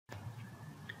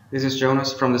This is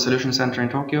Jonas from the Solution Center in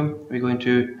Tokyo. We're going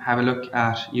to have a look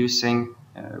at using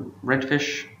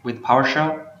Redfish with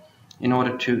PowerShell in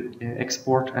order to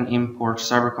export and import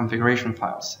server configuration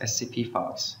files, SCP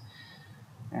files.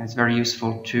 It's very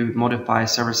useful to modify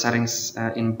server settings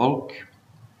in bulk,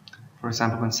 for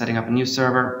example when setting up a new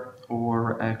server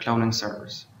or cloning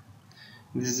servers.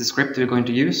 This is the script we're going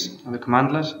to use, or the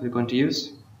commandlet we're going to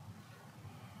use.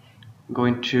 I'm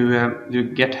going to do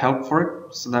get help for it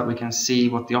so that we can see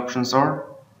what the options are.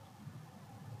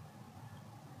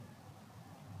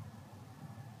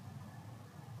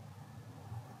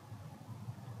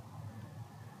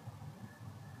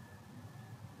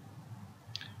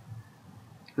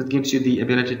 It gives you the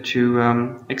ability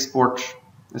to export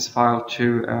this file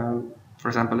to, for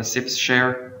example, a ZIP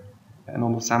share, a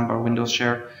normal Samba Windows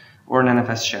share, or an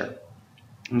NFS share.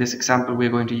 In this example, we're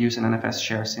going to use an NFS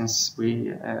share since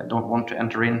we don't want to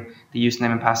enter in the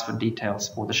username and password details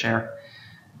for the share.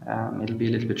 It'll be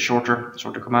a little bit shorter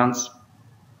commands.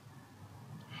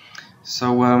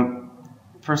 So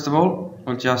first of all,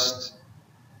 we'll just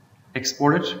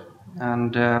export it,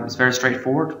 and it's very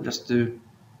straightforward. Just to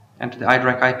enter the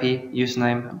iDRAC IP,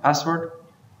 username and password.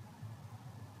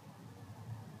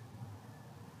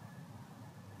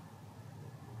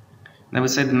 Then we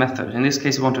say the method. In this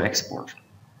case, we want to export.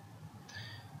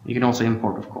 You can also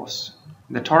import, of course.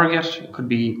 The target could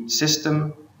be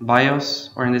system,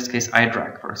 BIOS, or in this case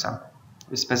iDRAC, for example.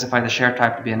 We specify the share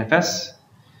type to be NFS,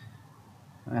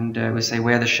 and we say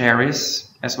where the share is,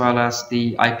 as well as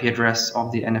the IP address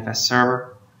of the NFS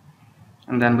server,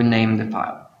 and then we name the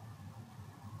file.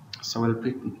 So we'll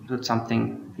put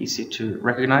something easy to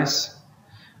recognize,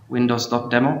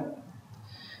 windows.demo,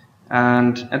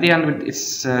 and at the end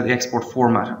it's the export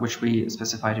format, which we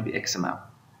specify to be XML.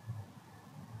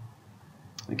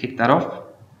 We kick that off.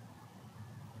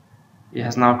 It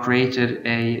has now created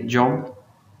a job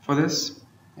for this,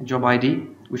 a job ID,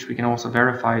 which we can also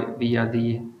verify via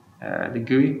the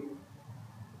GUI.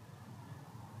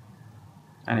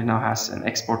 And it now has an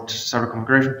export server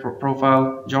configuration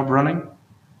profile job running.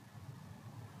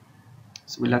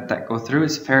 So we let that go through.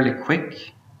 It's fairly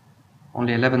quick,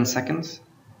 only 11 seconds.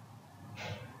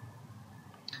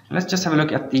 Let's just have a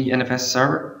look at the NFS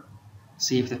server.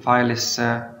 See if the file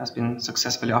has been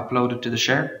successfully uploaded to the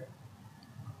share,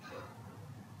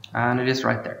 and it is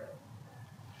right there.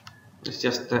 Let's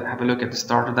just have a look at the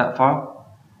start of that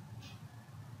file.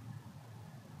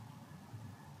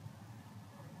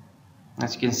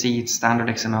 As you can see, it's standard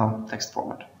XML text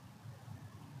format.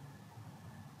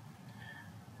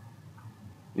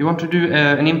 We want to do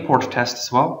an import test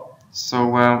as well,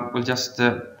 so we'll just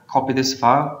copy this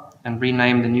file and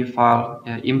rename the new file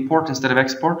import instead of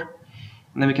export.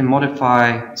 And then we can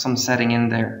modify some setting in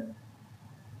there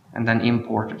and then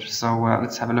import it. So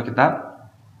let's have a look at that.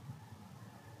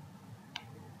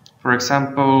 For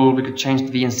example, we could change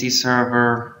the VNC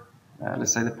server,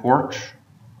 let's say the port.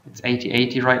 It's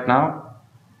 8080 right now.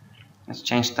 Let's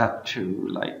change that to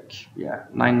like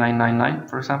 9999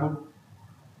 for example.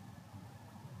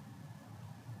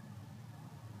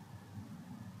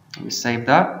 We save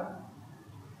that.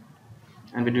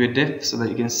 And we do a diff so that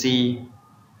you can see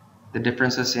the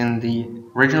differences in the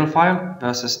original file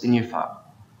versus the new file.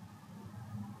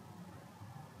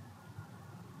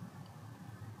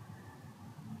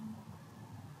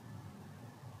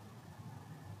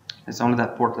 It's only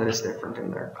that port that is different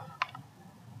in there.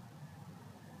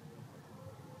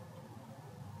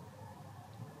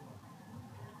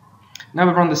 Now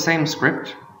we run the same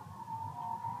script,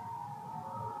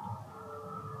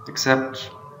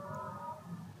 except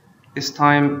this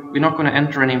time we're not going to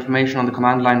enter any information on the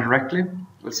command line directly.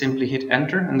 We'll simply hit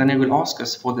enter, and then it will ask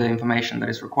us for the information that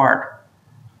is required.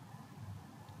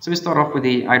 So we start off with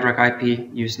the iDRAC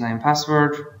IP, username,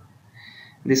 password.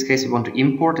 In this case we want to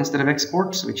import instead of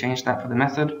export, so we change that for the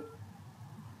method.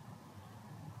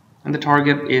 And the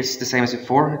target is the same as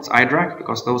before, it's iDRAC,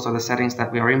 because those are the settings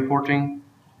that we are importing.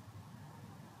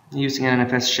 Using an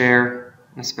NFS share,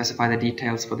 and specify the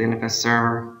details for the NFS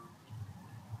server.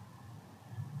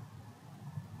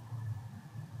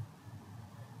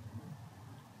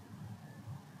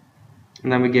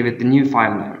 And then we give it the new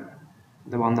file name,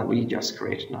 the one that we just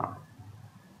created now.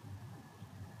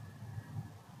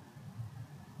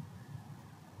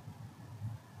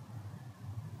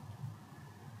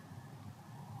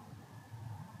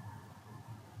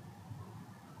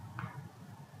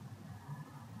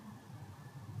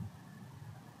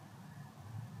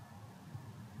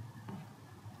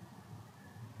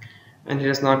 And it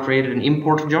has now created an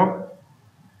import job,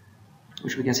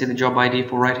 which we can see the job ID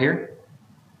for right here.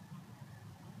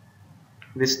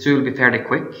 This tool will be fairly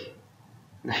quick.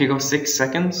 There you go, 6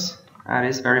 seconds. That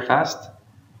is very fast.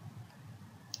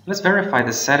 Let's verify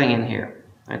the setting in here.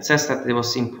 It says that it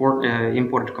was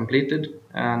imported completed,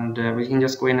 and we can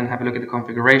just go in and have a look at the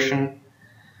configuration.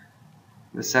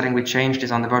 The setting we changed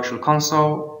is on the virtual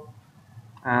console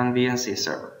and VNC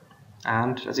server.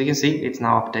 And as you can see, it's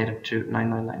now updated to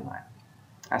 9999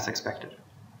 as expected.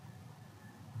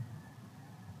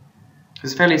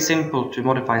 It's fairly simple to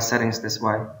modify settings this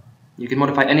way. You can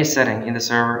modify any setting in the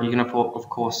server. You can of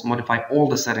course modify all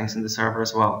the settings in the server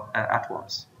as well at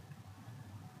once.